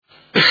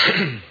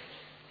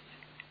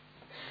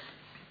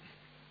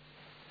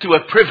to a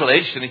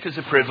privilege, and it is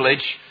a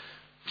privilege,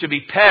 to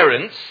be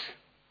parents,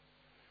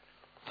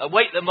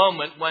 await the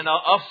moment when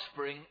our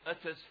offspring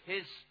utters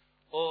his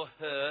or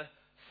her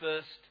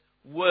first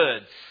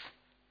words.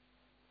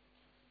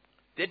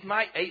 Did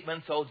my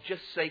 8-month-old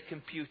just say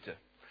computer?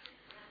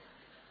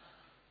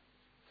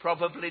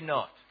 Probably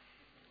not.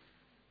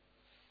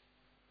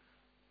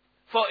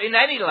 For in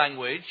any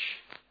language,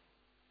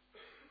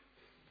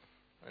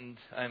 and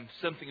I'm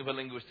something of a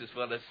linguist as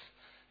well as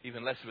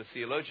even less of a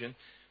theologian,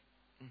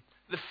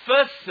 the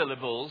first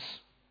syllables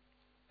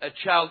a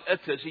child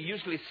utters are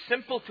usually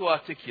simple to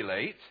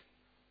articulate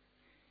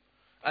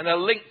and are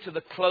linked to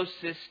the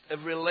closest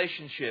of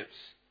relationships.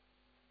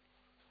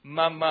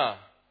 Mama,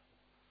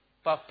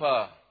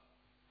 Papa,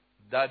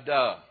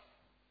 Dada.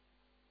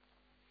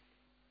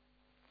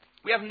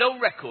 We have no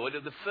record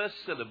of the first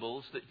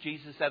syllables that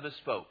Jesus ever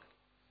spoke.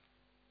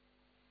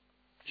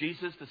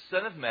 Jesus, the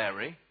Son of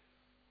Mary,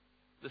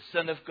 the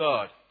Son of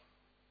God.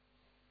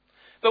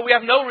 But we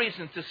have no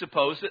reason to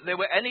suppose that they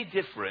were any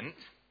different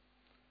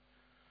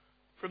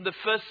from the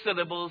first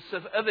syllables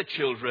of other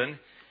children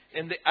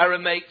in the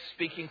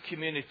Aramaic-speaking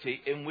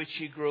community in which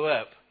he grew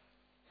up,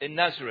 in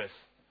Nazareth.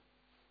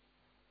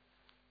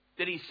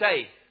 Did he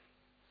say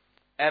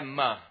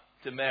Emma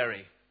to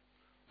Mary,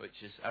 which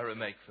is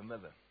Aramaic for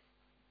mother?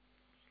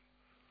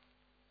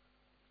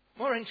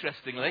 More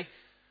interestingly,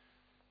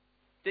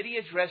 did he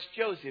address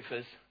Joseph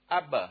as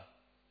Abba,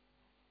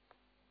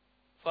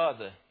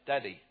 Father,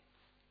 Daddy?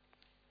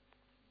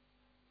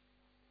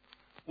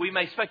 We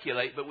may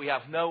speculate, but we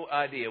have no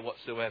idea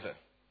whatsoever.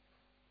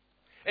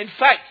 In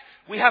fact,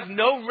 we have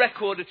no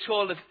record at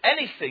all of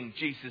anything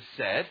Jesus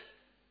said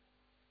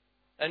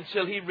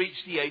until he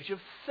reached the age of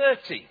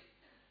 30,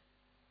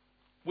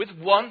 with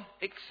one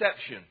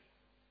exception.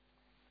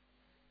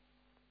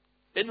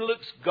 In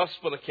Luke's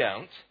Gospel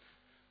account,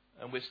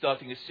 and we're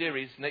starting a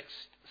series next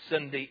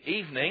Sunday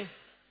evening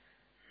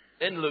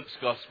in Luke's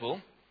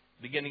Gospel,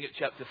 beginning at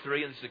chapter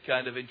 3, and it's a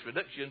kind of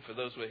introduction for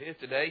those who are here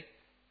today,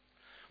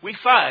 we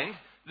find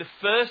the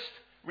first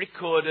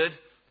recorded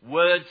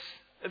words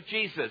of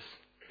Jesus.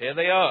 Here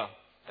they are,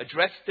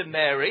 addressed to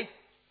Mary,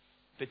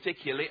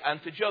 particularly, and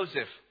to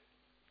Joseph.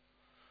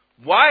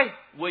 "Why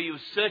were you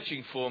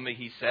searching for me?"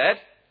 he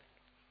said.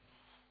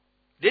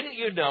 "Didn't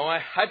you know I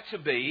had to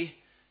be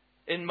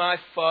in my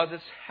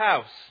Father's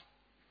house?"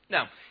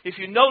 Now, if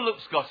you know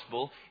Luke's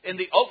Gospel, in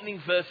the opening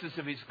verses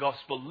of his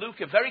Gospel,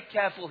 Luke, a very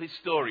careful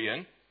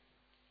historian,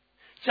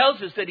 tells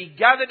us that he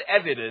gathered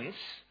evidence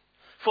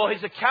for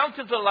his account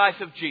of the life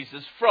of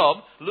Jesus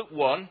from Luke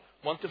 1,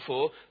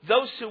 1-4,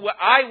 those who were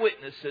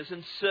eyewitnesses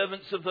and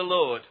servants of the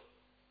Lord.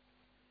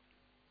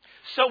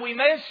 So we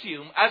may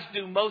assume, as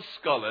do most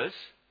scholars,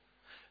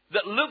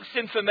 that Luke's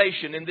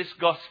information in this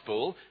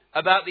Gospel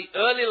about the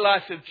early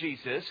life of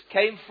Jesus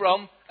came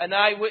from an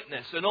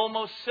eyewitness, and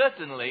almost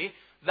certainly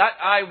that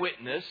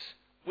eyewitness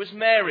was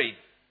Mary,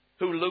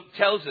 who Luke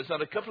tells us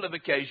on a couple of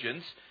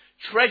occasions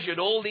treasured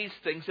all these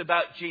things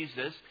about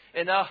Jesus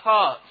in her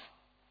heart.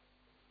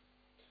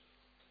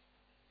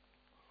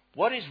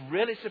 What is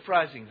really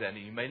surprising then,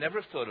 and you may never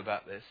have thought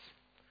about this,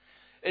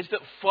 is that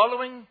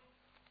following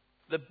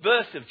the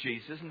birth of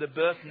Jesus and the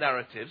birth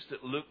narratives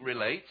that Luke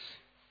relates,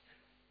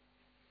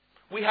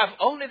 we have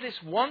only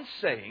this one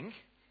saying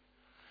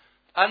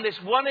and this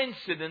one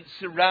incident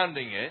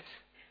surrounding it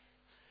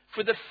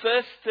for the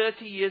first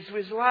 30 years of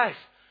his life.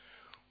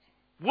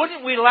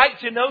 Wouldn't we like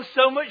to know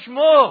so much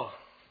more?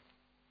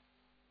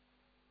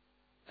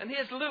 And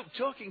here's Luke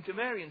talking to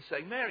Mary and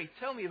saying, "Mary,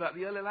 tell me about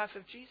the early life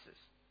of Jesus."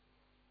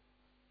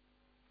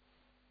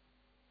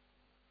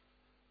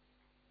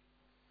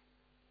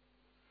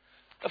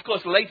 Of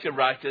course, later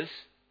writers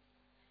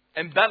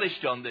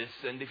embellished on this,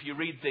 and if you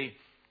read the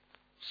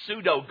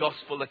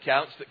pseudo-gospel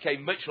accounts that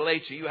came much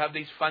later, you have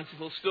these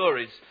fanciful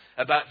stories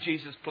about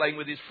Jesus playing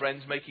with his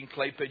friends, making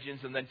clay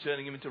pigeons and then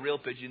turning them into real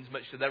pigeons,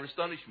 much to their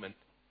astonishment.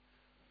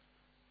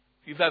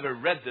 If you've ever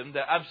read them,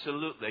 they're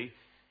absolutely,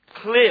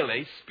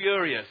 clearly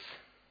spurious.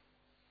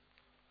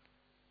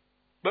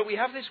 But we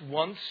have this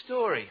one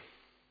story,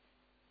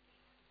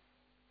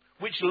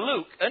 which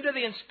Luke, under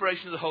the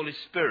inspiration of the Holy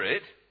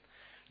Spirit,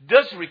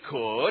 does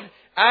record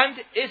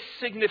and is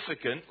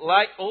significant,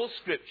 like all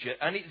Scripture,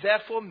 and it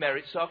therefore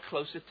merits our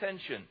close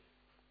attention.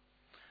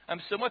 I'm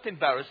somewhat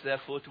embarrassed,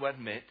 therefore, to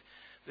admit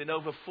that in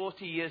over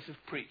 40 years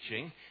of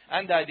preaching,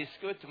 and I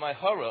discovered to my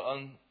horror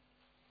on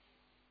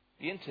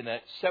the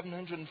internet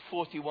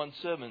 741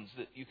 sermons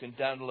that you can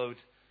download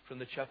from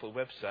the chapel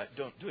website.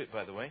 Don't do it,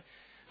 by the way.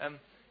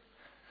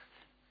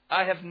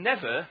 I have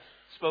never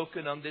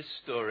spoken on this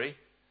story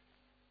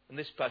and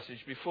this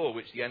passage before,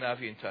 which the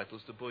NIV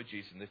entitles "The Boy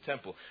Jesus in the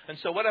Temple." And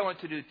so what I want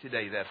to do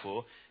today,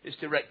 therefore, is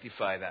to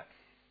rectify that.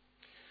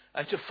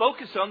 And to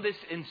focus on this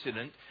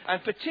incident,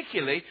 and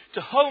particularly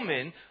to home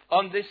in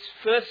on this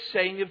first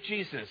saying of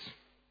Jesus.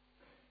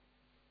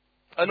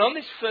 And on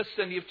this first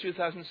Sunday of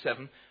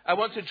 2007, I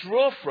want to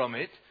draw from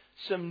it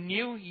some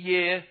New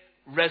Year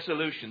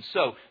resolution.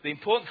 So, the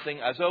important thing,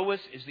 as always,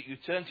 is that you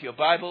turn to your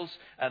Bibles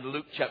and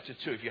Luke chapter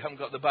 2. If you haven't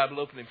got the Bible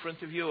open in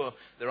front of you, or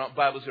there aren't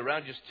Bibles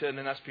around, just turn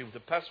and ask people to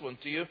pass one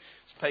to you.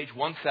 It's page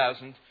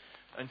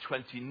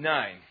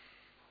 1029.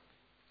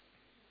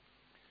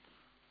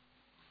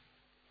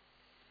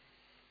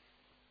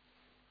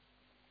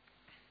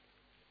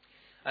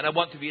 And I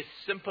want to be as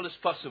simple as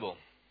possible.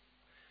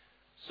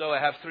 So I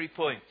have 3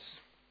 points.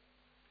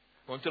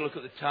 I want to look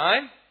at the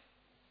time,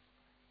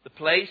 the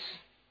place,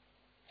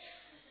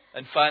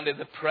 and finally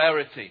the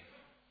priority,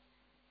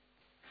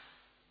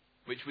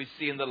 which we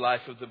see in the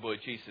life of the boy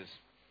Jesus.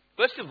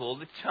 First of all,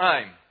 the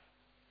time.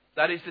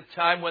 That is the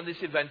time when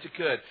this event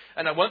occurred.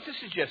 And I want to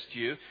suggest to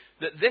you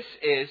that this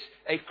is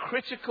a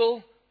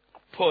critical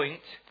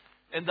point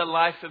in the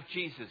life of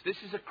Jesus. This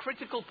is a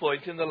critical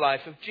point in the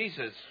life of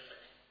Jesus.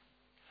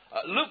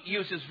 Luke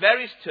uses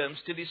various terms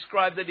to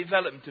describe the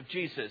development of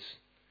Jesus.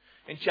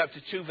 In chapter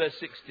 2, verse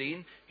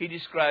 16, he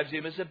describes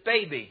him as a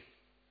baby.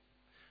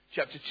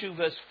 Chapter 2,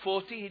 verse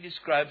 40, he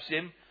describes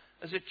him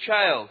as a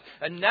child.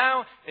 And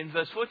now, in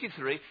verse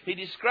 43, he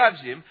describes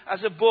him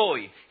as a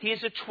boy. He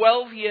is a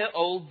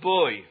 12-year-old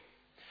boy.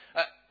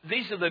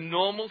 These are the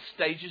normal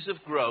stages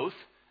of growth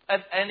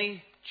of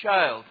any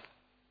child.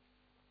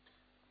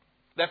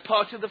 They're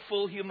part of the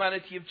full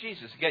humanity of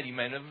Jesus. Again, you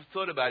may never have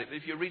thought about it, but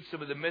if you read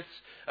some of the myths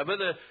of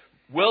other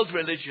world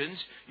religions,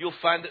 you'll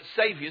find that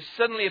Saviours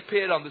suddenly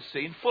appeared on the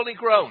scene fully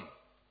grown.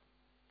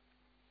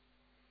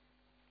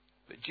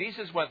 But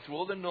Jesus went through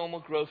all the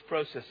normal growth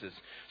processes.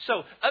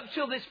 So, up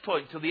till this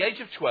point, till the age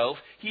of 12,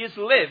 he has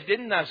lived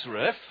in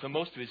Nazareth for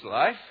most of his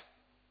life.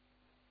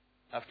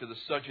 After the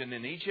sojourn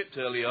in Egypt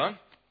early on,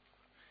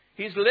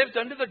 he's lived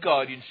under the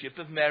guardianship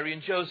of Mary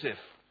and Joseph.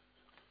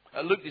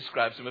 Luke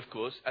describes them, of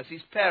course, as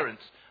his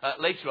parents.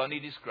 Later on, he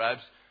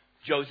describes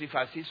Joseph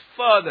as his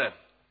father.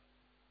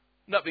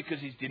 Not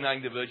because he's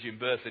denying the virgin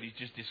birth that he's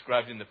just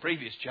described in the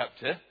previous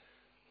chapter,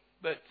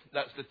 but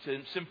that's the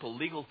simple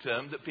legal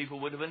term that people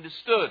would have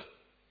understood.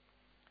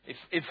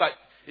 In fact,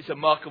 it's a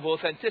mark of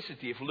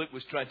authenticity. If Luke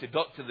was trying to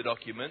doctor the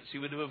documents, he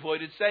would have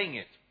avoided saying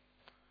it.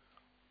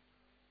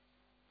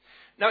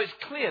 Now, it's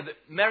clear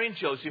that Mary and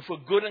Joseph were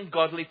good and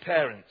godly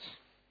parents.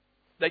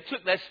 They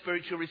took their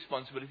spiritual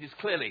responsibilities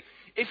clearly.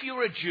 If you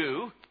were a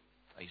Jew,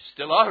 and you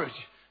still are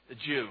a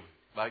Jew,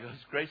 by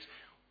God's grace,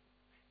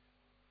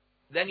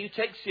 then you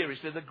take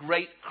seriously the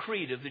great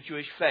creed of the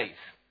Jewish faith,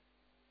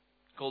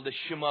 called the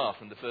Shema,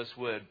 from the first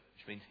word,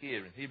 which means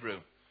hear in Hebrew.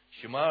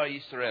 Shema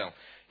Yisrael.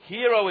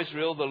 Hear, O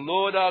Israel, the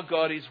Lord our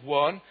God is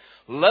one.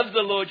 Love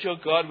the Lord your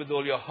God with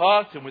all your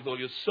heart and with all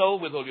your soul,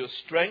 with all your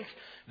strength.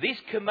 These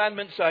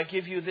commandments I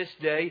give you this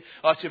day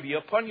are to be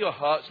upon your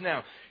hearts.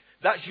 Now,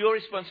 that's your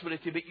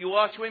responsibility, but you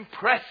are to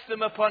impress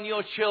them upon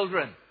your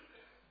children.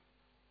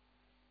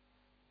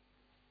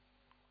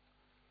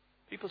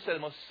 People say the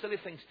most silly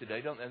things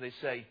today, don't they? They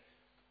say,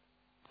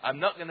 I'm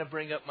not going to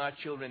bring up my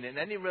children in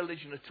any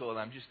religion at all.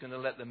 I'm just going to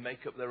let them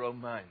make up their own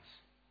minds.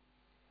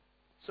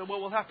 So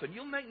what will happen?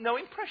 You'll make no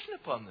impression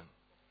upon them.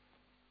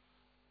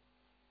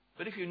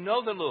 But if you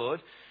know the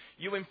Lord,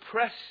 you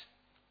impress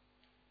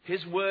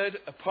His word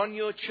upon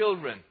your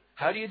children.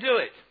 How do you do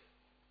it?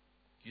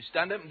 You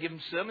stand up and give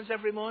them sermons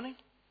every morning?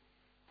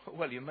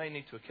 Well, you may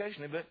need to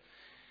occasionally, but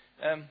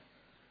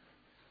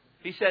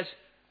he says,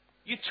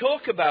 you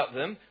talk about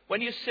them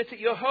when you sit at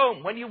your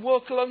home, when you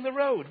walk along the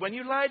road, when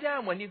you lie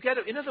down, when you get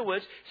up. In other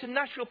words, it's a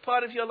natural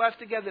part of your life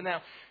together.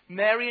 Now,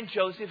 Mary and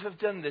Joseph have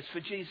done this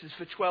for Jesus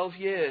for 12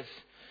 years.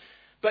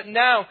 But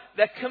now,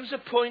 there comes a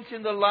point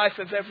in the life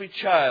of every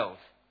child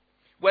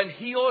when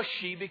he or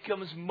she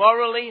becomes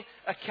morally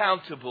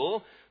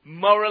accountable,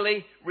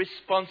 morally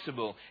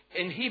responsible.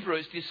 In Hebrew,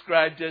 it's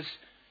described as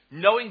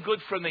knowing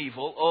good from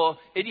evil, or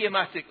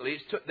idiomatically,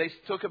 they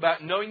talk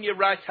about knowing your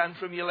right hand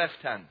from your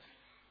left hand.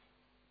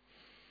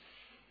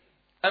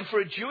 And for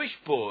a Jewish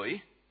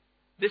boy,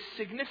 this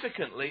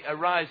significantly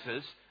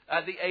arises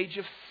at the age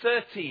of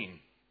 13,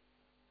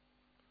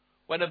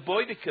 when a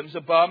boy becomes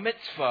a bar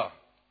mitzvah.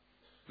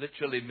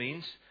 Literally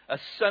means a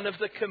son of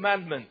the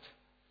commandment.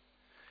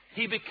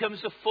 He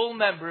becomes a full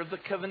member of the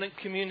covenant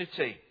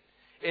community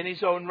in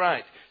his own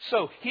right.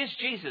 So, here's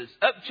Jesus.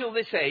 Up till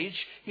this age,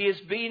 he has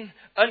been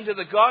under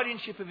the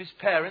guardianship of his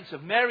parents,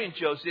 of Mary and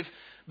Joseph,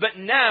 but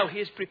now he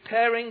is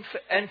preparing for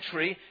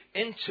entry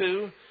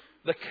into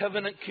the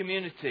covenant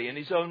community in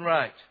his own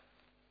right.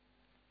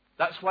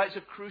 That's why it's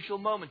a crucial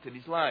moment in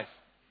his life.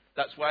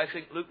 That's why I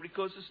think Luke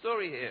records the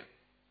story here.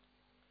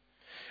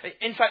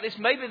 In fact, this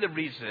may be the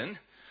reason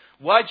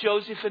why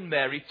Joseph and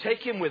Mary take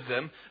him with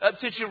them up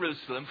to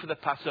Jerusalem for the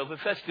Passover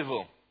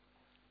festival.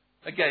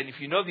 Again,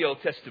 if you know the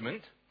Old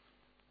Testament,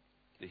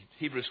 the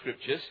Hebrew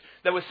Scriptures,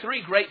 there were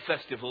 3 great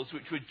festivals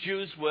which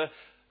Jews were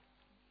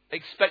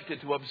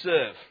expected to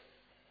observe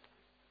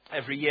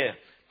every year.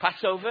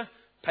 Passover,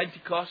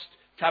 Pentecost,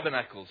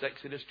 Tabernacles.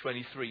 Exodus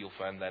 23, you'll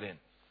find that in.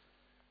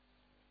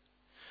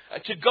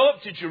 To go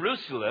up to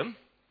Jerusalem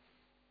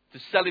to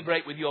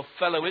celebrate with your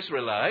fellow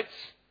Israelites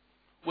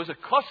was a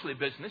costly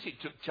business. It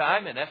took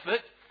time and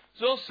effort.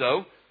 It's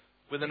also,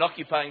 with an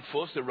occupying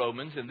force, the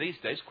Romans in these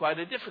days, quite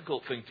a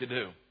difficult thing to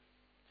do.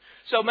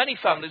 So many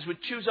families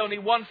would choose only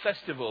one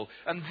festival,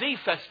 and the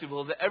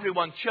festival that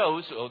everyone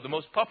chose, or the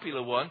most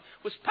popular one,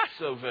 was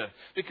Passover,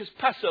 because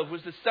Passover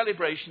was the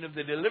celebration of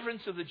the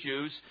deliverance of the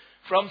Jews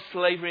from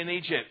slavery in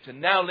Egypt.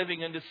 And now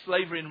living under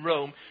slavery in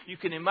Rome, you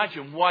can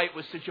imagine why it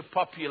was such a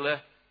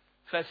popular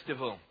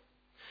festival.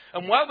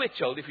 And while we're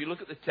told, if you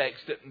look at the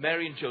text, that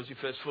Mary and Joseph,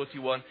 verse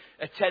 41,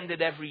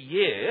 attended every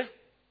year,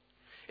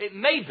 it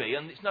may be,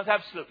 and it's not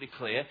absolutely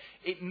clear,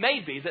 it may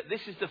be that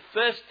this is the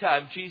first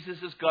time Jesus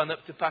has gone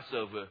up to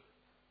Passover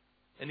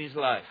in his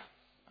life.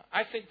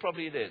 I think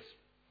probably it is.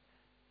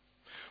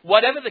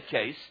 Whatever the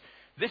case,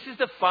 this is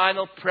the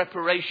final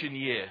preparation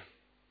year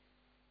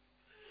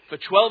for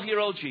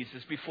 12-year-old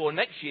Jesus before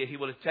next year he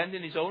will attend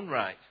in his own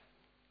right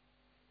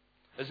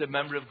as a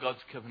member of God's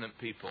covenant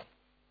people.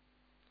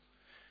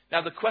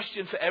 Now the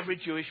question for every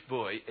Jewish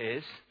boy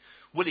is,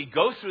 will he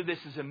go through this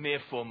as a mere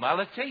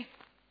formality?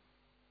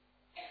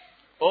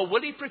 Or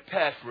will he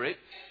prepare for it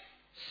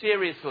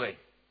seriously?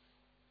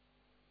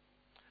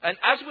 And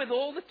as with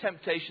all the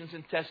temptations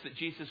and tests that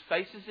Jesus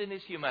faces in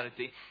his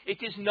humanity,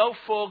 it is no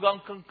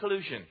foregone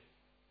conclusion.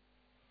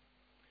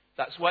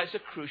 That's why it's a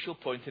crucial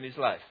point in his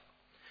life.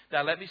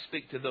 Now let me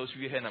speak to those of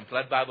you here, and I'm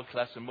glad Bible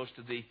class and most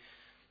of the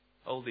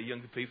older,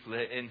 younger people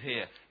are in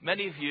here.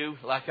 Many of you,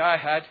 like I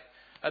had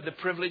the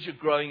privilege of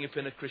growing up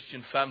in a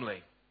Christian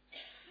family.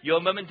 Your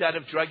mum and dad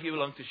have dragged you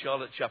along to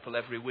Charlotte Chapel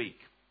every week.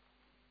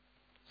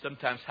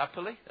 Sometimes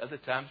happily, other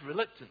times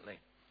reluctantly.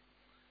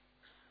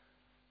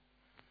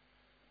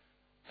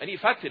 And you've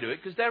had to do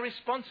it because they're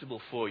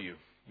responsible for you.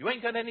 You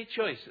ain't got any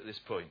choice at this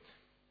point.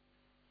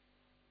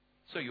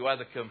 So you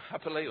either come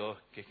happily or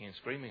kicking and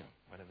screaming, or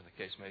whatever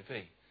the case may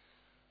be.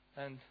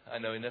 And I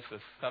know enough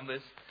of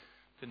families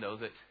to know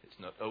that it's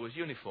not always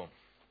uniform,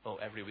 or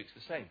every week's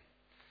the same.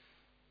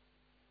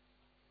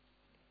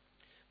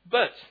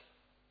 But,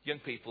 young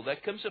people, there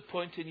comes a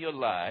point in your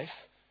life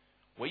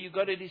where you've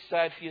got to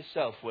decide for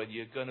yourself whether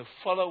you're going to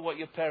follow what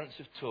your parents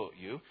have taught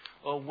you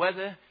or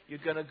whether you're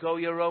going to go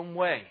your own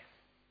way.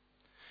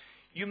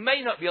 You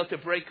may not be able to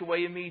break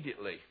away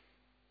immediately,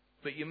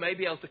 but you may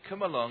be able to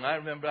come along. I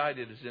remember I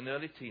did as an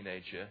early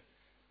teenager.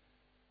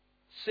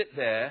 Sit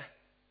there,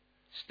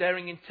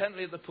 staring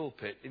intently at the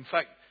pulpit. In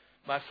fact,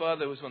 my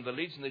father was one of the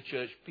leaders in the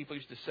church. People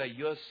used to say,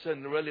 your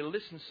son really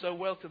listens so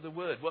well to the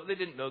word. What they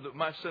didn't know that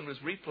my son was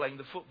replaying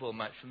the football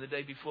match from the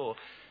day before.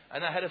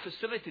 And I had a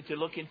facility to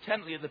look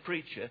intently at the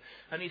preacher.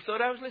 And he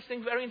thought I was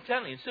listening very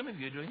intently. And some of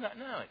you are doing that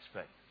now, I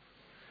expect.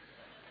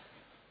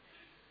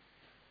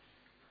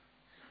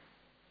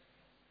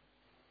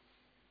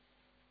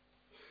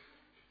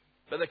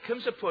 But there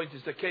comes a point,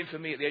 as there came for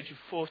me at the age of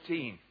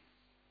 14,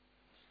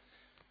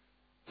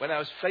 when I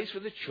was faced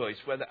with a choice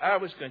whether I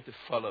was going to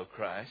follow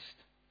Christ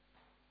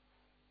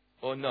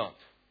or not.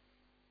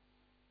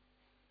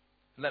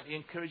 Let me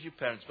encourage you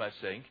parents by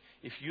saying,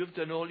 if you've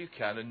done all you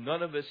can, and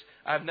none of us,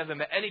 I've never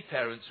met any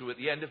parents who at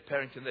the end of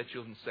parenting their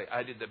children say,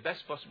 I did the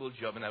best possible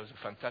job and I was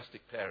a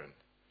fantastic parent.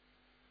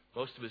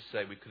 Most of us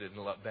say we could have done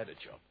a lot better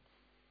job.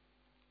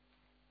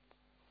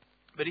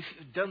 But if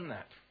you've done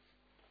that,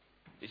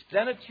 it's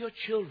then up to your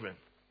children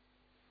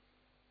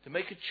to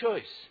make a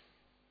choice.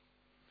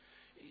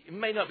 It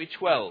may not be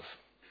 12.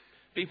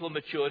 People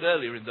matured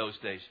earlier in those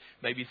days.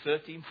 Maybe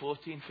 13,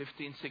 14,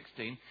 15,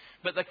 16.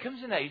 But there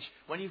comes an age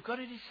when you've got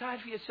to decide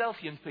for yourself,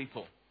 young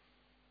people.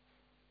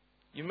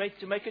 You make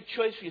to make a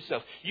choice for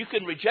yourself. You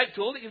can reject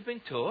all that you've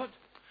been taught,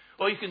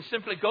 or you can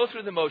simply go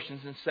through the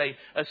motions and say,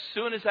 as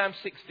soon as I'm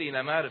 16,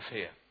 I'm out of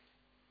here.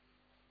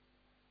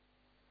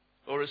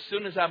 Or as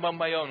soon as I'm on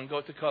my own and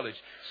go to college.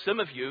 Some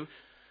of you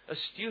are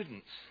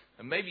students,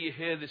 and maybe you're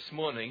here this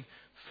morning,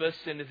 first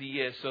sin of the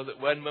year, so that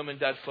when mum and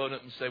dad phone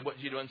up and say, what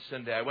did you do on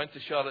Sunday? I went to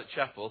Charlotte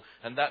Chapel,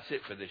 and that's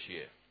it for this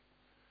year.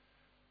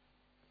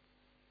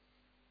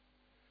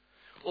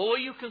 Or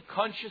you can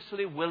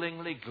consciously,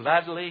 willingly,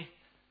 gladly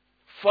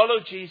follow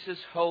Jesus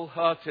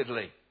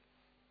wholeheartedly.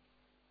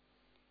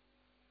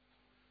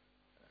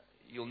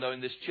 You'll know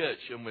in this church,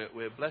 and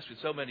we're blessed with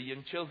so many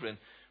young children,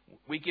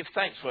 we give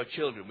thanks for our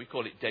children. We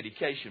call it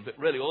dedication, but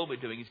really all we're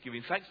doing is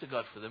giving thanks to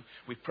God for them.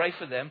 We pray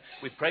for them.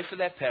 We pray for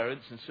their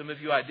parents, and some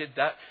of you, I did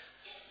that.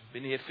 I've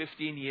been here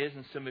 15 years,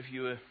 and some of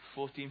you are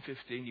 14,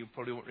 15. You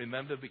probably won't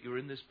remember, but you're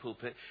in this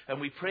pulpit.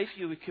 And we pray for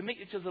you. We commit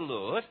you to the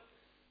Lord.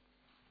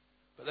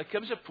 But there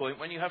comes a point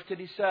when you have to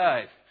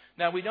decide.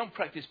 Now, we don't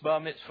practice bar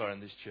mitzvah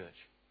in this church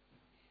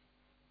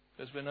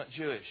because we're not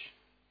Jewish.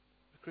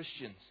 We're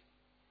Christians.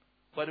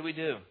 What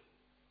do?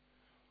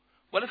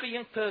 What if a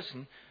young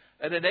person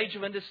at an age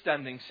of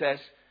understanding says,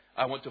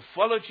 I want to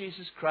follow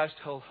Jesus Christ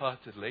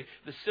wholeheartedly?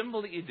 The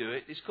symbol that you do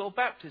it is called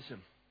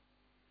baptism.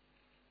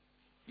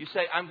 You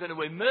say, I'm going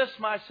to immerse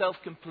myself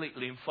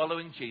completely in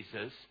following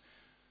Jesus.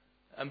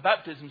 And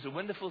baptism is a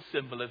wonderful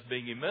symbol of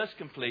being immersed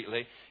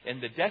completely in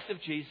the death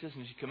of Jesus.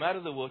 And as you come out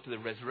of the water, the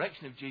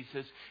resurrection of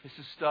Jesus is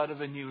the start of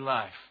a new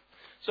life.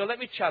 So let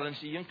me challenge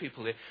the young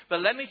people here.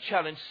 But let me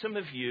challenge some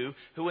of you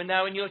who are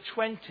now in your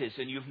 20s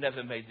and you've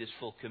never made this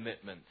full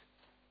commitment.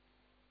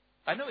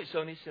 I know it's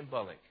only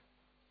symbolic.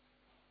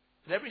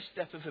 At every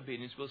step of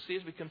obedience, we'll see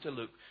as we come to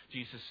Luke,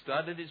 Jesus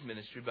started his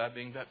ministry by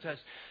being baptized.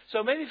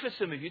 So maybe for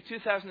some of you,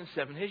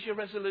 2007, here's your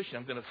resolution.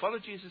 I'm going to follow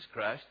Jesus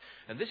Christ,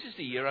 and this is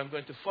the year I'm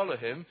going to follow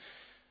him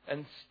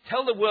and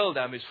tell the world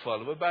I'm his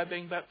follower by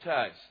being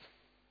baptized.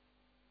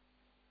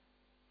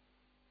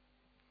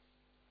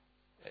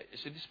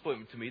 It's a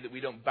disappointment to me that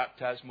we don't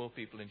baptize more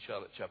people in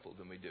Charlotte Chapel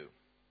than we do.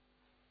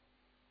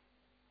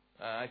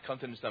 I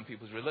can't understand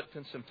people's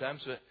reluctance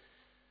sometimes, but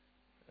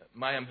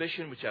my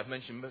ambition, which I've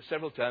mentioned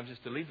several times, is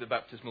to leave the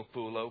baptismal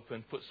pool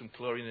open, put some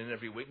chlorine in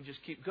every week and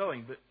just keep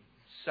going. But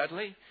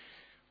sadly,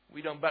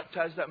 we don't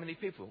baptize that many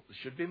people. There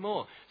should be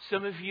more.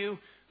 Some of you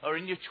are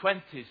in your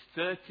 20s,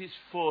 30s,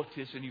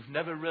 40s, and you've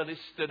never really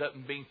stood up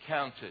and been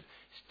counted.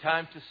 It's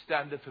time to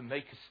stand up and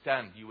make a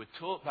stand. You were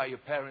taught by your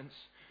parents.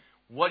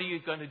 What are you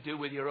going to do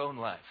with your own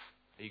life?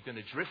 Are you going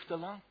to drift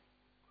along?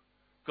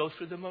 Go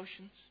through the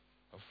motions?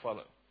 Or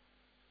follow?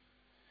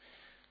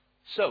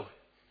 So,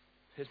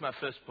 here's my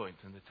first point,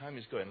 and the time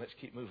is going. Let's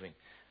keep moving.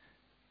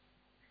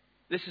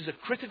 This is a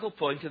critical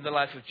point in the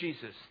life of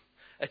Jesus.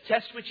 A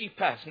test which he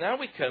passed. Now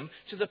we come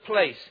to the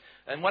place.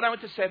 And what I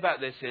want to say about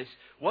this is,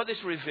 what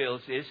this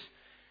reveals is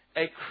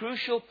a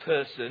crucial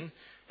person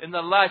in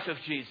the life of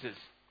Jesus.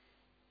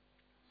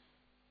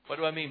 What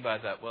do I mean by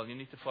that? Well, you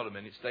need to follow a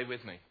minute. Stay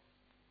with me.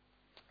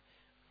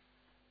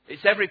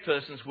 It's every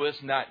person's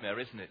worst nightmare,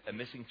 isn't it? A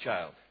missing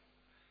child.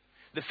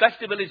 The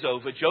festival is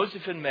over.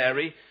 Joseph and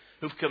Mary,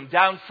 who've come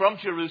down from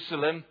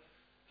Jerusalem,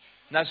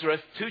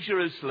 Nazareth, to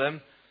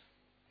Jerusalem,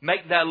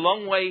 make their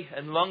long way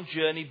and long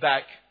journey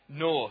back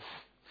north.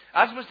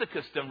 As was the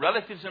custom,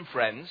 relatives and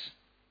friends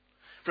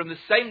from the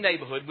same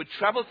neighborhood would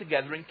travel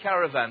together in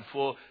caravan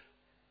for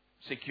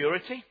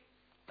security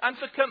and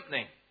for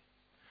company.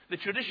 The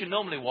tradition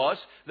normally was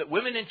that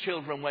women and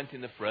children went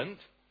in the front,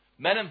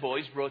 men and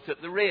boys brought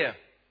up the rear.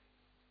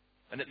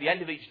 And at the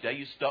end of each day,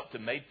 you stopped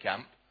and made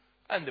camp,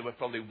 and there were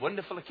probably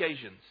wonderful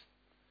occasions.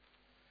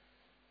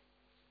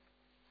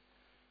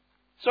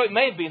 So it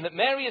may have been that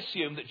Mary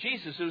assumed that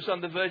Jesus, who was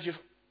on the verge of,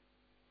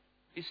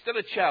 is still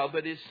a child,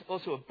 but is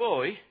also a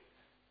boy.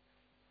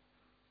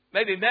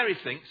 Maybe Mary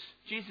thinks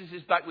Jesus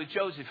is back with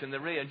Joseph in the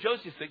rear, and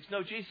Joseph thinks,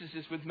 no, Jesus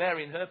is with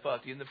Mary and her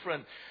party in the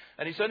front.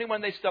 And it's only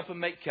when they stop and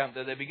make camp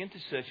that they begin to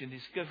search and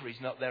discover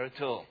he's not there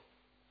at all.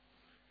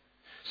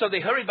 So they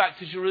hurry back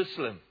to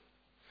Jerusalem.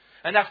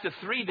 And after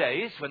 3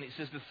 days, when it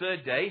says the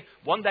third day,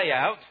 1 day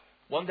out,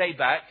 1 day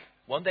back,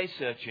 1 day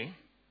searching,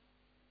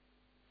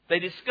 they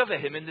discover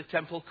him in the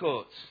temple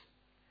courts.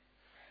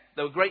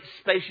 There were great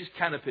spacious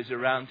canopies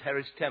around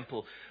Herod's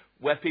temple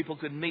where people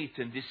could meet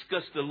and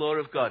discuss the law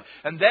of God.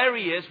 And there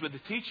he is with the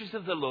teachers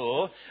of the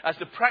law, as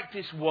the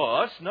practice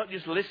was, not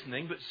just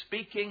listening, but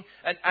speaking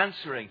and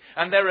answering.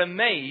 And they're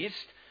amazed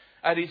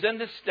at his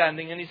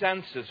understanding and his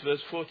answers.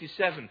 Verse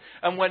 47.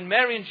 And when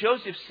Mary and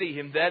Joseph see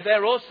him there,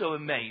 they're also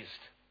amazed.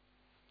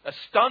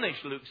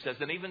 Astonished, Luke says,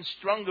 an even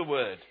stronger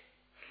word.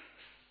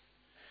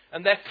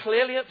 And they're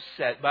clearly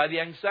upset by the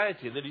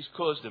anxiety that he's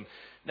caused them.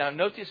 Now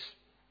notice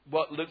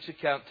what Luke's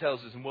account tells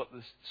us and what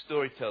the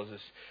story tells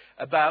us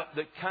about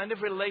the kind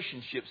of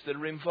relationships that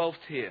are involved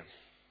here.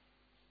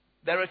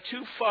 There are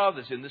two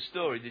fathers in the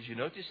story. Did you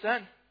notice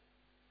that?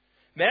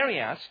 Mary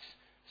asks,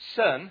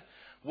 Son,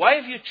 why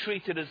have you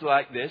treated us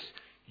like this?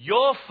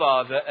 Your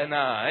father and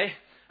I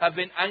have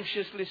been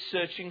anxiously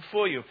searching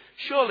for you.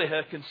 Surely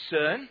her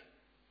concern,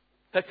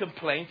 her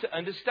complaints are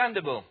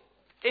understandable.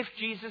 If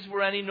Jesus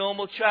were any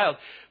normal child.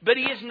 But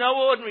he is no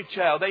ordinary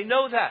child. They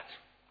know that.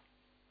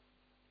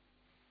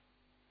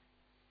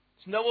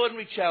 It's no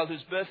ordinary child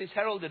whose birth is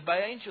heralded by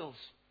angels,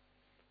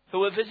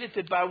 who are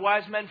visited by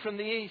wise men from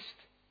the east.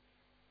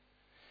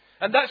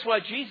 And that's why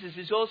Jesus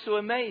is also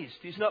amazed.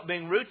 He's not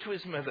being rude to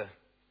his mother.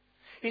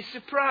 He's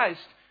surprised.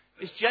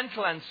 His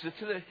gentle answer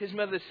to his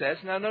mother says,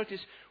 now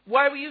notice,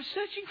 why were you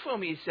searching for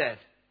me, he said.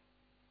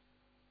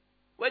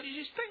 Where did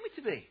you expect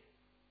me to be?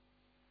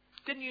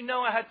 Didn't you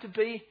know I had to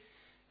be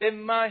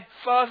in my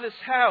father's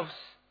house?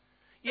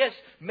 Yes,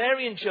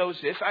 Mary and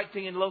Joseph,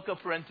 acting in loco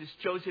parentis,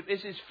 Joseph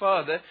is his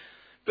father.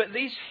 But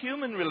these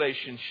human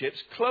relationships,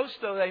 close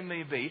though they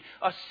may be,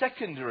 are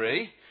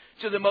secondary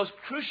to the most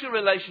crucial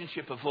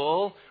relationship of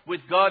all with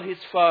God his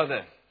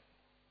Father.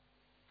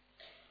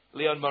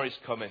 Leon Morris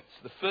comments,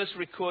 the first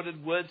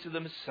recorded words of the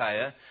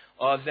Messiah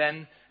are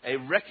then a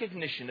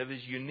recognition of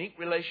his unique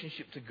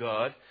relationship to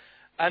God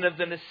and of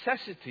the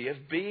necessity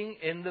of being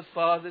in the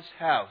Father's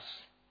house.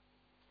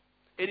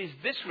 It is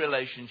this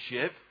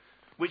relationship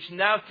which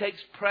now takes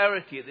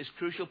priority at this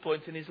crucial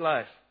point in his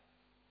life.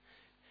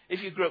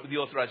 If you grew up with the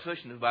Authorized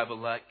Version of the Bible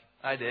like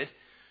I did,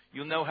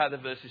 you'll know how the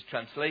verse is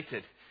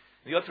translated.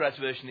 In the Authorized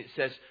Version it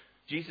says,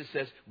 Jesus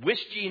says,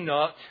 wist ye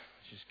not,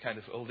 which is kind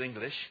of Old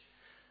English,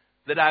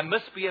 that I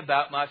must be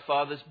about my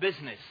Father's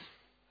business.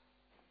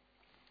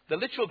 The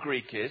literal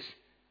Greek is,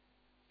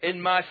 in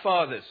my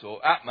Father's,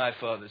 or at my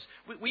Father's.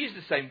 We use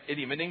the same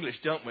idiom in English,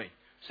 don't we?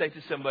 Say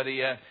to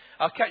somebody,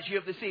 I'll catch you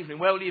up this evening.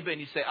 Where will you be?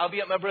 And you say, I'll be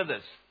at my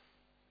brother's.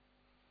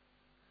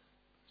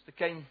 It's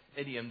the same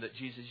idiom that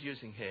Jesus is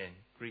using here, in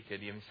Greek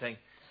idiom. He's saying,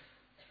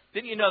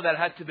 didn't you know that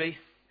had to be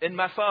in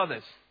my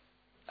Father's?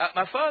 At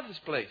my Father's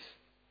place.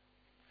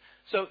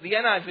 So the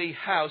NIV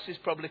house is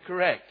probably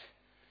correct.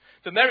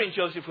 But Mary and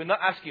Joseph were not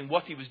asking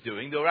what he was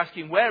doing. They were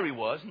asking where he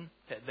was, and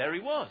there he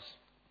was.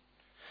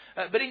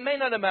 But it may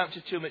not amount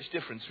to too much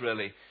difference,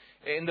 really.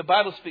 In the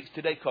Bible Speaks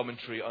Today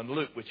commentary on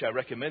Luke, which I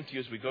recommend to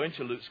you as we go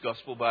into Luke's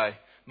Gospel by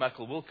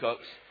Michael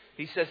Wilcox,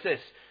 he says this: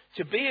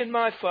 to be in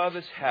my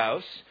Father's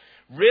house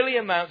really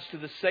amounts to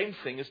the same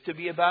thing as to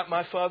be about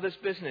my Father's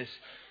business.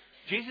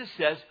 Jesus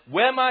says,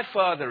 where my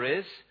Father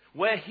is,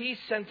 where he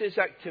centers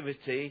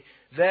activity,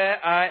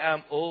 there I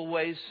am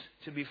always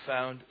to be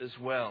found as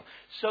well.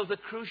 So the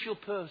crucial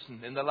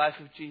person in the life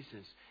of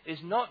Jesus is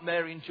not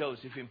Mary and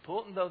Joseph,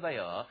 important though they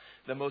are.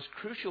 The most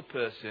crucial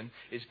person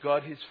is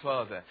God his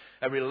Father.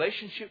 A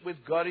relationship with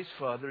God his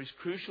Father is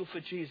crucial for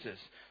Jesus.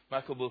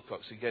 Michael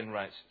Wilcox again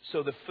writes,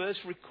 so the first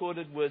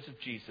recorded words of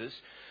Jesus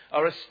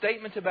are a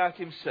statement about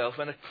himself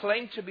and a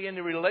claim to be in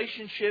a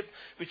relationship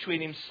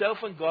between himself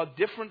and God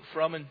different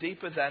from and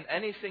deeper than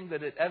anything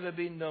that had ever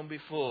been known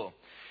before.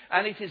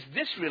 And it is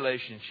this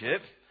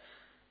relationship,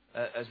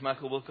 as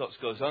Michael Wilcox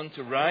goes on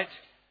to write,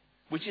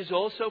 which is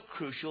also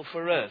crucial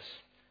for us.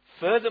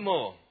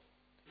 Furthermore,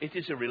 it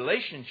is a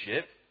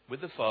relationship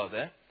with the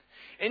Father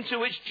into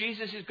which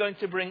Jesus is going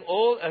to bring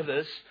all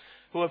others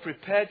who are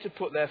prepared to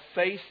put their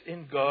faith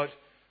in God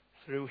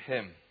through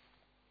him.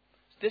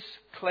 This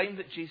claim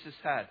that Jesus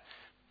had,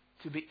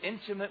 to be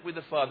intimate with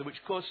the Father,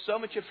 which caused so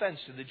much offense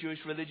to the Jewish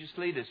religious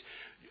leaders.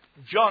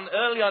 John,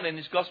 early on in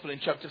his Gospel in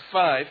chapter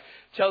 5,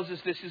 tells us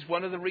this is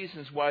one of the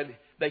reasons why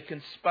they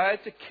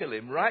conspired to kill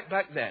him right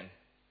back then.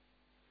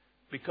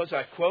 Because,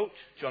 I quote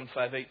John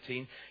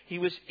 5:18, he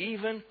was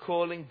even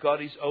calling God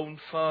his own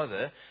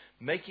Father,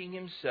 making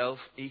himself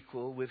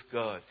equal with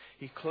God.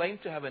 He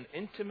claimed to have an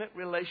intimate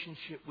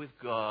relationship with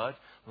God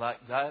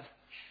like that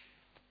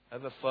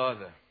of a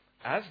father,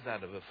 as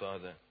that of a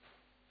father.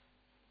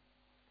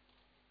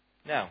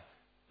 Now,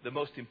 the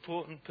most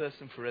important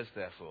person for us,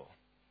 therefore,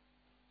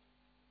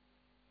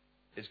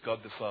 is God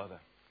the Father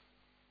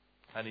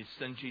and his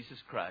Son Jesus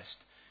Christ,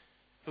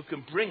 who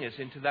can bring us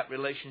into that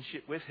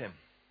relationship with him.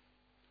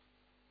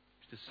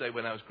 I used to say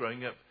when I was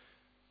growing up,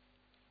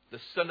 the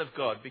Son of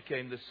God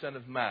became the Son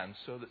of Man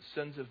so that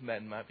sons of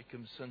men might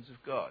become sons of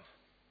God.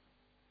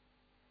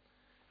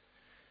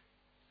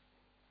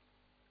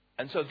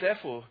 And so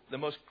therefore, the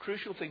most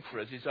crucial thing for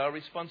us is our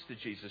response to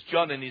Jesus.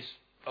 John, in his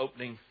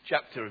opening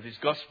chapter of his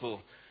Gospel,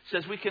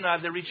 says we can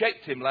either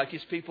reject him like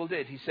his people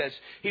did. He says,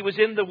 he was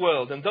in the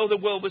world, and though the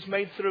world was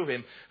made through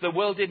him, the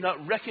world did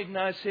not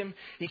recognize him.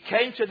 He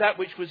came to that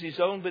which was his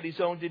own, but his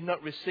own did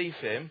not receive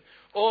him.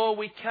 Or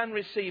we can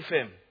receive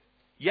him.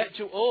 Yet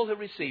to all who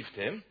received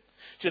him,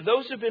 to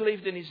those who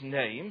believed in his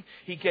name,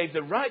 he gave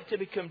the right to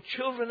become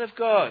children of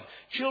God.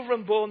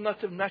 Children born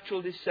not of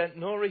natural descent,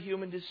 nor a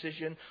human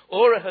decision,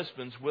 or a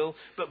husband's will,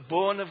 but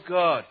born of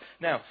God.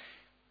 Now,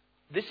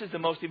 this is the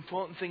most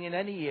important thing in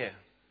any year,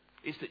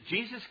 is that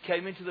Jesus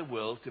came into the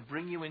world to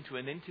bring you into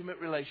an intimate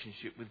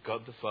relationship with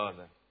God the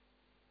Father.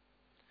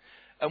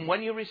 And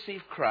when you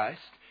receive Christ,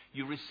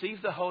 you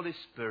receive the Holy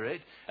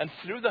Spirit, and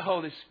through the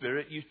Holy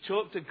Spirit, you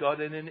talk to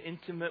God in an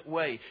intimate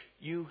way.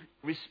 You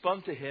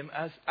respond to him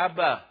as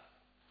Abba,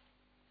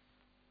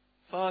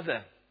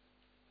 Father.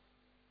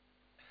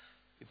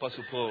 The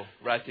Apostle Paul,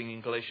 writing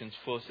in Galatians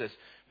 4, says,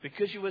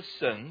 because you are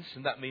sons,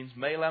 and that means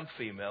male and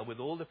female, with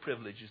all the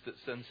privileges that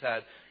sons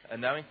had, are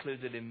now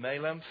included in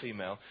male and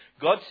female,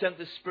 God sent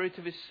the Spirit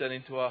of his Son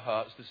into our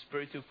hearts, the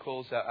Spirit who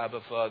calls out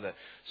Abba, Father.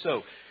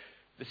 So,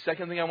 the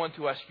second thing I want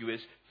to ask you is,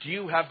 do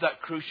you have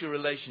that crucial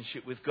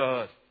relationship with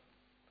God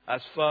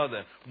as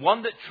Father?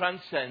 One that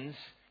transcends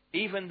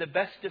even the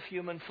best of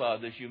human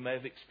fathers you may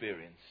have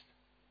experienced.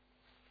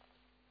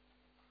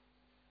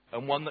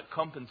 And one that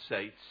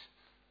compensates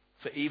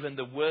for even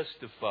the worst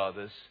of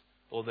fathers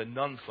or the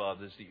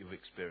non-fathers that you've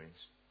experienced.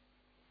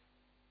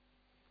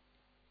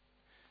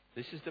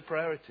 This is the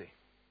priority.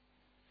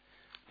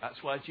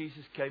 That's why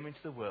Jesus came into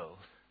the world,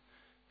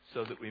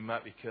 so that we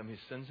might become his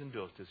sons and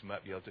daughters,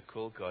 might be able to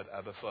call God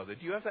Abba, Father.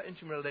 Do you have that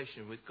intimate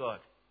relation with God?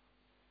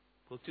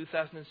 Will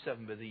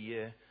 2007 be the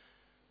year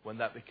when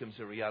that becomes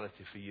a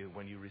reality for you,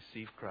 when you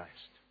receive Christ?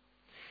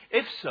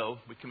 If so,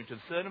 we come to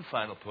the third and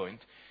final point.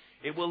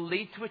 It will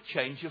lead to a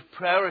change of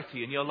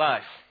priority in your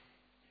life.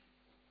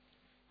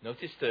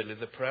 Notice thirdly,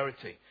 the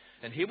priority.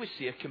 And here we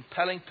see a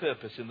compelling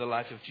purpose in the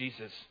life of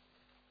Jesus.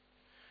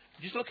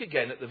 Just look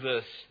again at the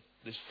verse,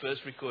 this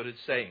first recorded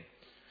saying.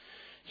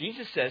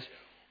 Jesus says,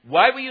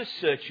 why were you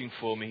searching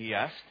for me, he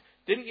asked.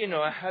 Didn't you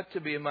know I had to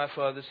be in my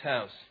Father's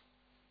house?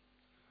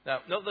 Now,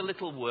 note the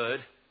little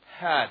word,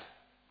 had.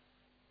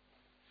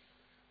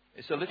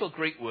 It's a little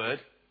Greek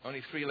word,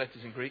 only 3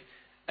 letters in Greek,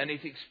 and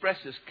it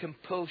expresses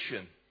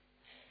compulsion,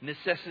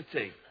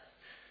 necessity.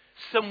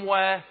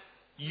 Somewhere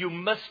you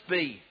must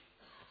be.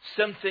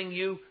 Something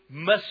you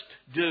must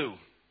do.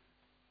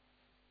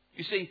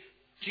 You see,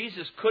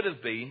 Jesus could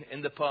have been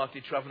in the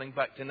party travelling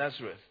back to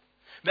Nazareth.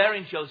 Mary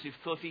and Joseph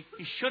thought he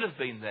should have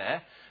been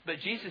there.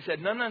 But Jesus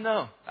said,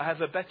 no. I have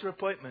a better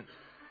appointment.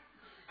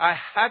 I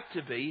had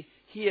to be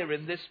here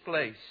in this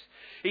place.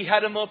 He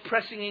had a more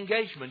pressing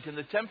engagement in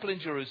the temple in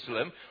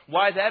Jerusalem.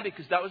 Why there?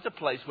 Because that was the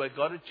place where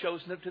God had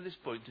chosen up to this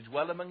point to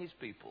dwell among his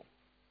people,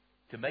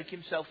 to make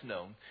himself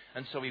known.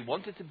 And so he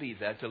wanted to be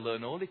there to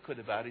learn all he could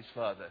about his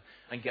Father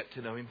and get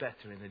to know him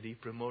better in a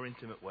deeper and more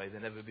intimate way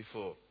than ever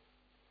before.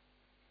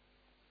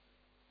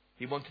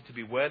 He wanted to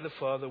be where the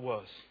Father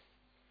was.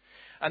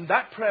 And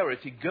that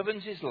priority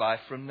governs his life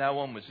from now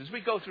onwards. As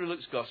we go through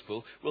Luke's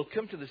Gospel, we'll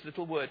come to this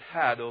little word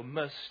had or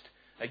must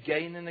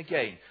again and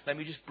again. Let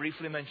me just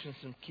briefly mention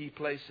some key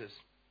places.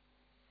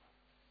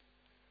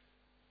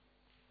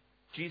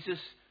 Jesus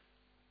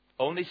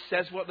only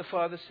says what the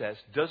Father says,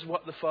 does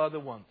what the Father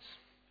wants.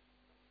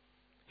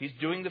 He's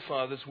doing the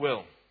Father's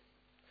will.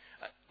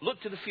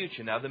 Look to the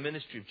future now, the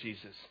ministry of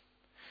Jesus.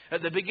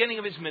 At the beginning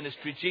of his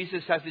ministry,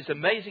 Jesus has this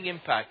amazing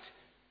impact.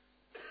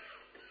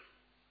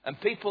 And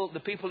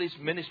the people he's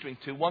ministering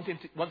to want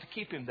to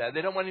keep him there.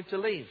 They don't want him to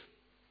leave.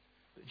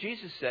 But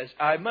Jesus says,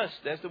 I must,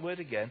 there's the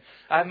word again,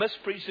 I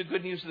must preach the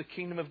good news of the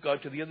kingdom of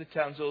God to the other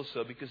towns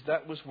also, because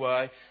that was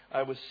why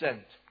I was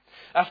sent.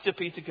 After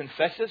Peter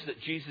confesses that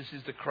Jesus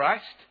is the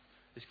Christ,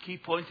 this key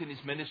point in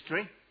his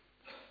ministry,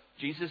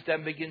 Jesus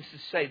then begins to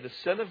say, the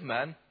Son of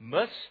Man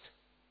must,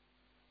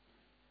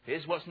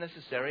 here's what's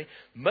necessary,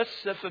 must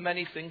suffer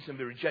many things and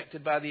be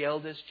rejected by the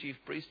elders, chief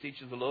priests,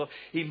 teachers of the law.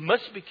 He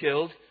must be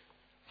killed,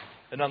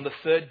 and on the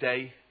third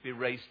day be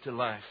raised to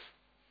life.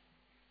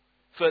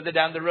 Further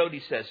down the road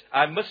he says,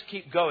 I must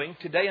keep going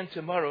today and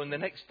tomorrow and the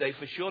next day,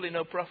 for surely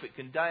no prophet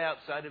can die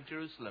outside of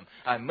Jerusalem.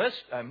 I must.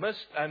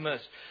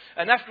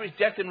 And after his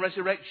death and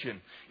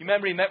resurrection, you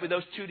remember he met with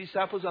those two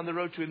disciples on the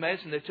road to Emmaus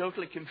and they're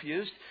totally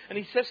confused. And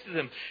he says to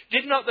them,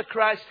 did not the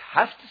Christ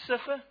have to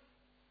suffer?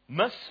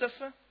 Must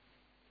suffer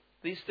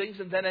these things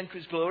and then enter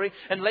his glory?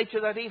 And later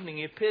that evening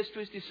he appears to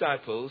his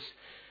disciples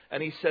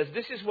and he says,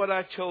 this is what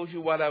I told you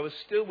while I was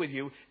still with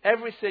you.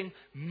 Everything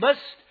must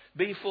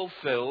be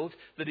fulfilled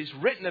that is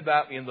written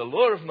about me in the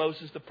law of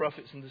Moses, the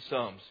prophets and the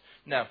Psalms.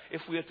 Now,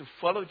 if we are to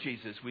follow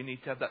Jesus, we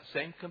need to have that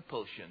same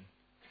compulsion.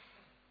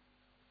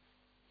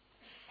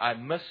 I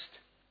must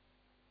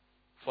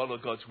follow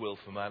God's will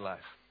for my life.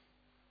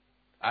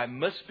 I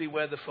must be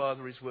where the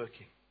Father is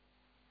working.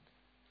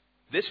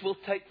 This will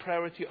take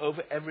priority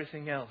over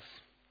everything else.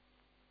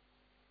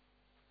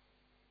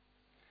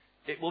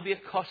 It will be a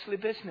costly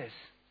business.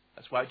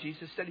 That's why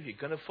Jesus said, if you're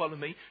going to follow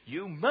me,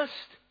 you must,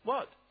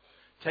 what?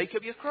 Take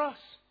up your cross.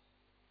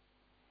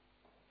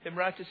 Hymn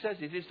writer says,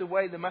 it is the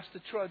way the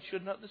master trod,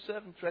 should not the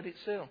servant tread it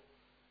still.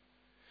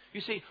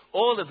 You see,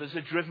 all of us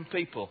are driven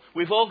people.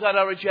 We've all got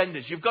our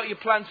agendas. You've got your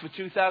plans for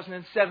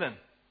 2007.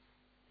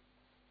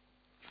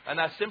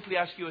 And I simply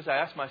ask you, as I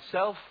ask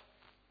myself,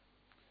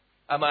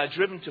 am I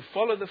driven to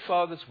follow the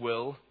Father's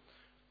will,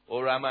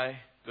 or am I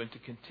going to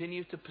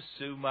continue to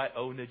pursue my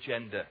own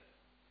agenda?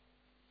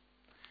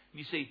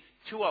 You see,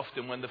 too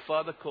often when the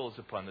Father calls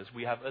upon us,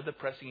 we have other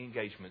pressing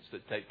engagements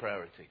that take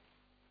priority.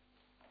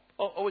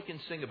 Or we can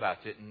sing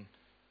about it and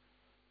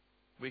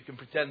we can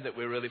pretend that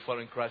we're really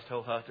following Christ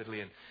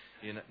wholeheartedly and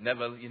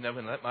never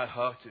let my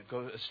heart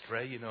go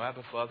astray.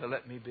 Abba Father,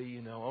 let me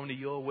be, only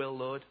your will,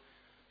 Lord.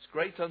 It's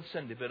great on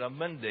Sunday, but on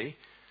Monday,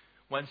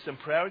 when some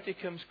priority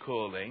comes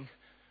calling,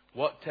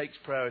 what takes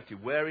priority?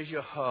 Where is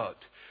your heart?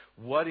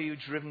 What are you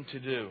driven to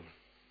do?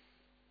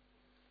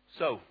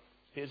 So,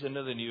 here's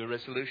another new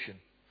resolution.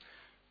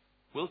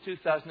 Will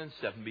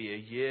 2007 be a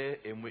year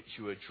in which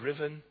you are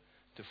driven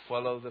to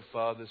follow the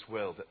Father's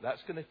will?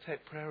 That's going to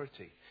take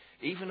priority,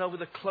 even over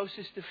the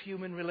closest of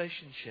human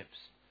relationships.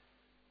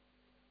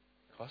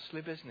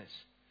 Costly business.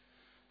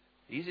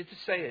 Easy to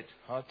say it,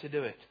 hard to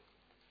do it.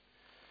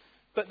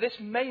 But this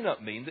may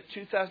not mean that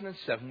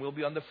 2007 will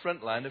be on the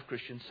front line of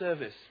Christian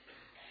service.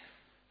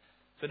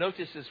 For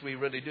notice, as we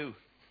really do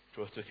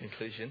draw to a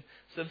conclusion,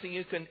 something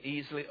you can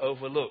easily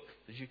overlook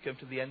as you come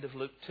to the end of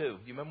Luke 2. Do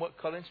you remember what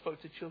Colin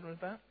spoke to children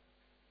about?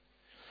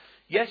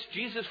 Yes,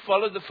 Jesus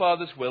followed the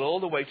Father's will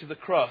all the way to the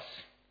cross.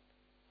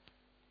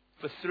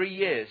 For 3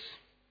 years,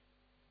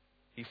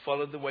 he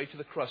followed the way to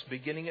the cross,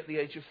 beginning at the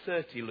age of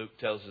 30, Luke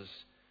tells us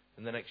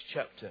in the next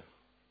chapter.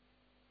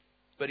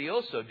 But he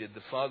also did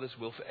the Father's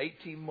will for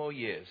 18 more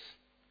years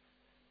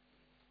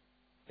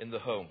in the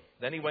home.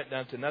 Then he went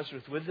down to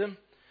Nazareth with them,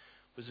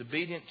 was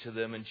obedient to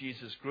them, and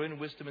Jesus grew in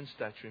wisdom and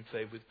stature in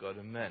favor with God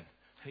and men.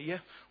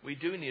 Here, we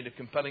do need a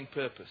compelling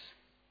purpose.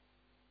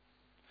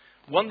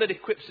 One that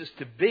equips us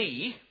to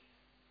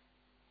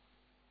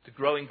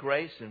grow in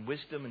grace and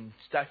wisdom and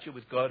stature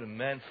with God and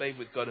men, favor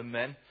with God and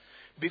men,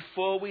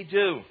 before we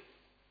do.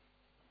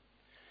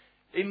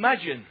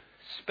 Imagine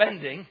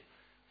spending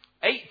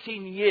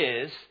 18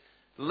 years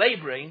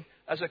labouring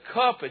as a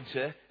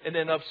carpenter in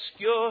an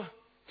obscure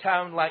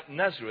town like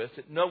Nazareth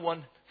that no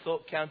one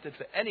thought counted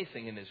for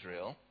anything in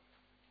Israel,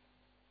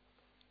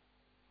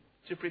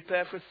 to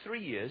prepare for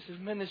 3 years of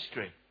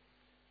ministry.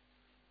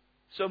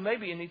 So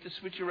maybe you need to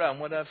switch around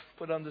what I've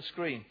put on the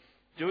screen.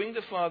 Doing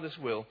the Father's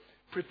will,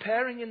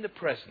 preparing in the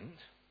present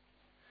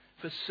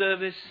for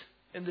service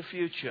in the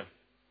future.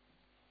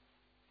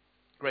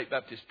 Great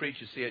Baptist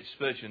preacher C.H.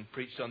 Spurgeon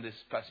preached on this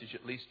passage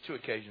at least 2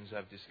 occasions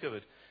I've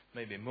discovered.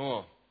 maybe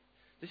more.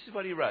 This is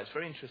what he writes,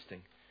 very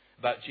interesting,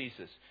 about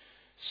Jesus.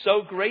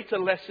 So great a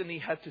lesson he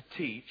had to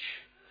teach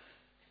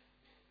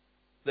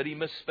that he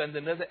must spend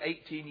another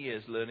 18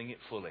 years learning it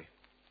fully.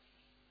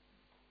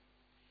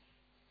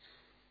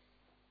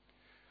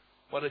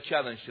 What a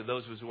challenge to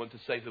those of us who want to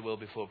save the world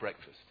before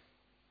breakfast.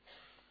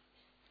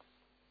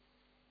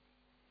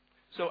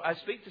 So I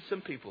speak to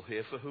some people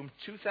here for whom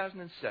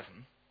 2007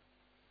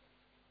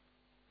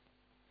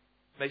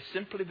 may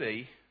simply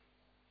be,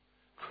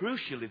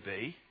 crucially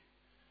be,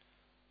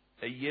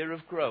 a year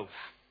of growth.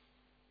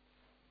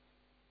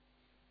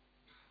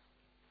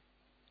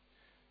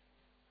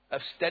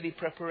 Of steady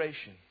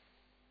preparation.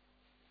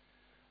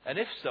 And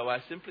if so,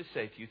 I simply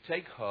say to you,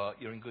 take heart,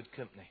 you're in good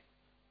company.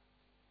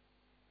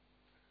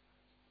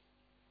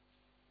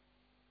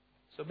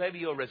 So maybe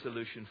your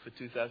resolution for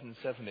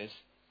 2007 is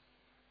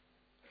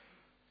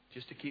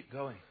just to keep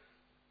going.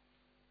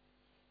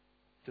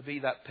 To be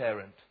that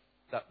parent,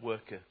 that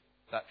worker,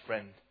 that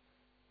friend.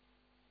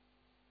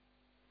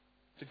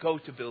 To go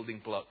to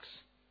building blocks.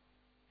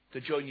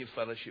 To join your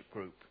fellowship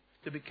group.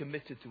 To be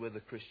committed to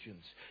other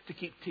Christians. To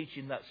keep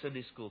teaching that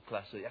Sunday school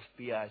class at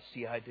FBI,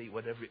 CID,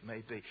 whatever it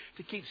may be.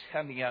 To keep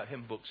handing out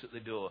hymn books at the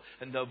door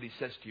and nobody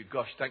says to you,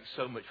 gosh, thanks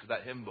so much for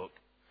that hymn book.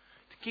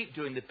 To keep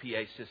doing the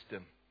PA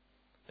system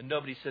and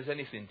nobody says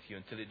anything to you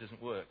until it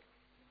doesn't work.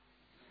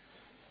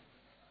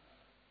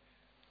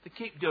 To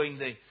keep doing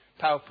the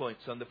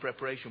PowerPoints on the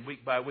preparation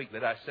week by week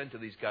that I send to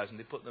these guys and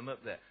they put them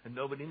up there and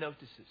nobody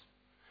notices.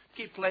 To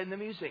keep playing the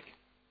music.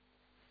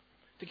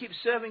 To keep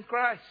serving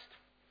Christ.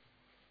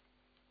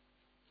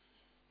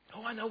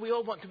 Oh, I know we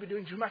all want to be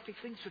doing dramatic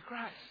things for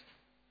Christ.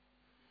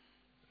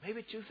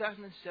 Maybe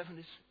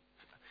 2007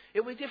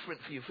 it'll be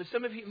different for you. For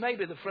some of you,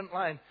 maybe the front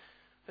line,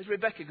 as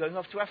Rebecca going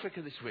off to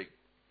Africa this week.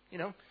 You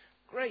know,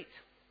 great.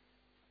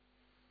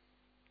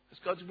 It's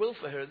God's will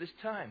for her at this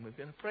time. We're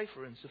going to pray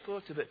for her and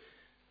support her. But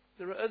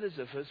there are others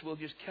of us who will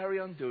just carry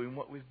on doing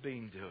what we've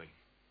been doing.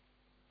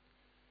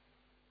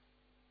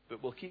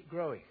 But we'll keep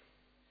growing.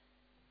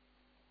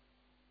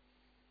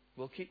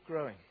 We'll keep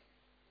growing.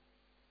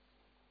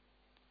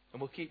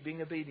 And we'll keep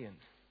being obedient.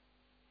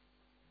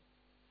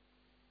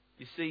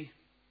 You see,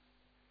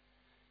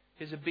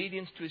 his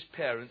obedience to his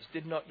parents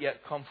did not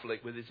yet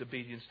conflict with his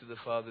obedience to the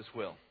Father's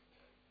will.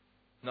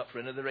 Not for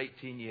another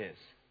 18 years.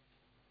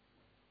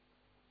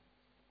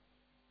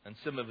 And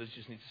some of us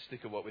just need to stick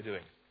at what we're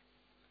doing.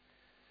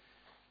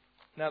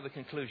 Now the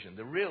conclusion,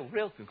 the real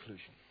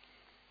conclusion.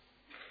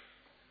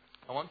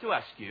 I want to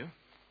ask you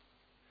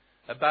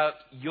about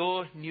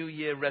your New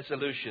Year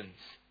resolutions.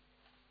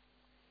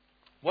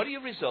 What are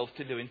you resolved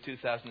to do in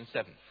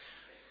 2007?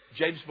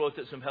 James brought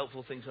up some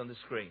helpful things on the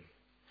screen.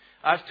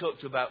 I've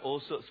talked about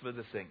all sorts of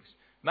other things.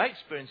 My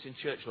experience in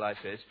church life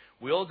is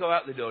we all go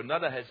out the door,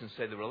 nod our heads and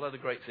say there are a lot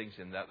of great things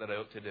in that I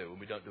ought to do, and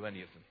we don't do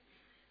any of them.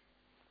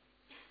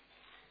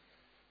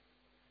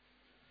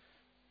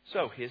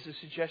 So here's a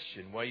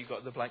suggestion where you've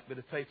got the blank bit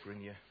of paper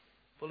in your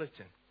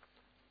bulletin.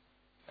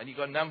 And you've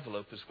got an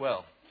envelope as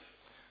well.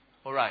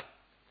 All right.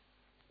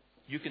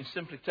 You can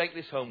simply take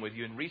this home with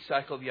you and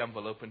recycle the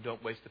envelope and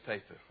don't waste the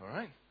paper. All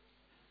right?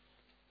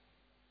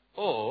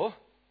 Or,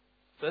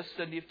 first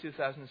Sunday of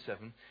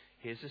 2007,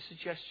 here's a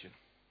suggestion.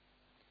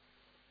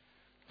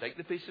 Take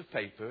the piece of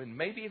paper and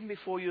maybe even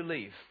before you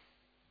leave,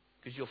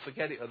 because you'll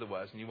forget it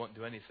otherwise and you won't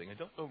do anything. And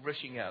don't go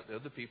rushing out. The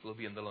other people will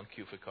be in the long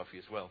queue for coffee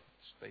as well.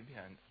 Stay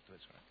behind.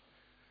 That's right.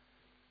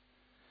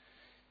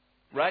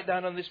 Write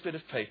down on this bit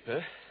of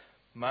paper,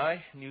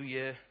 my New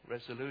Year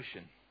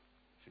resolution.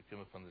 It should come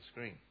up on the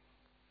screen.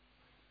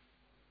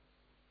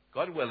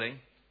 God willing,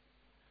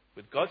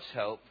 with God's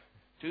help,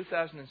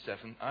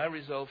 2007, I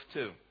resolve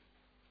to.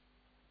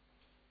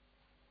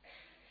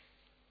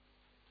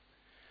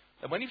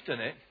 And when you've done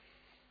it,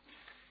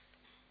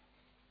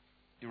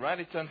 you write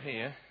it on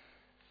here,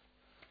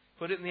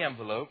 put it in the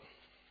envelope,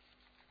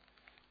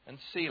 and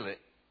seal it.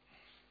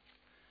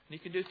 And you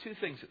can do two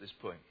things at this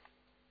point.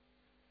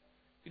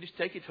 You just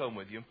take it home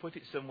with you and put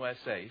it somewhere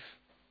safe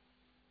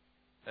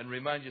and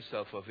remind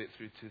yourself of it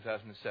through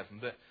 2007.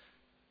 But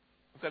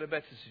I've got a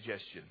better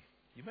suggestion.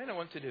 You may not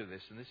want to do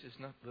this, and this is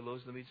not the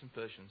laws of the Medes and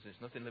Persians. It's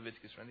not in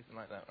Leviticus or anything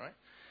like that, all right?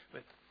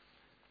 But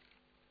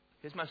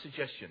here's my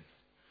suggestion.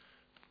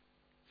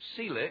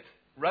 Seal it,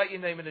 write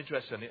your name and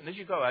address on it, and as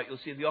you go out, you'll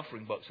see the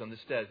offering box on the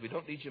stairs. We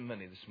don't need your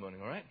money this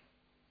morning, all right?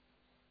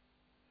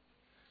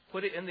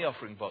 Put it in the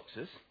offering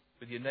boxes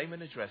with your name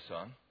and address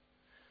on.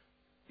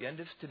 At the end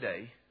of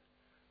today,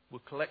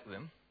 we'll collect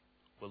them,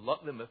 we'll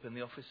lock them up in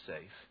the office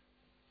safe,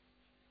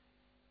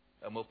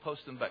 and we'll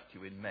post them back to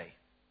you in May.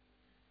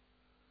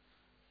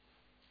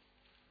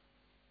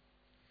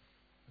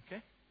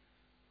 Okay?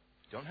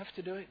 You don't have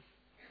to do it.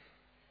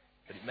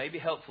 But it may be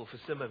helpful for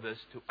some of us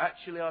to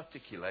actually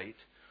articulate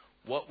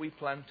what we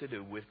plan to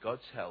do with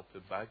God's help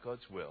and by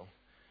God's will,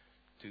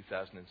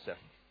 2007.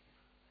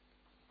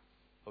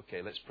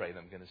 Okay, let's pray.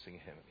 I'm going to sing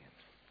a hymn at the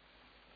end.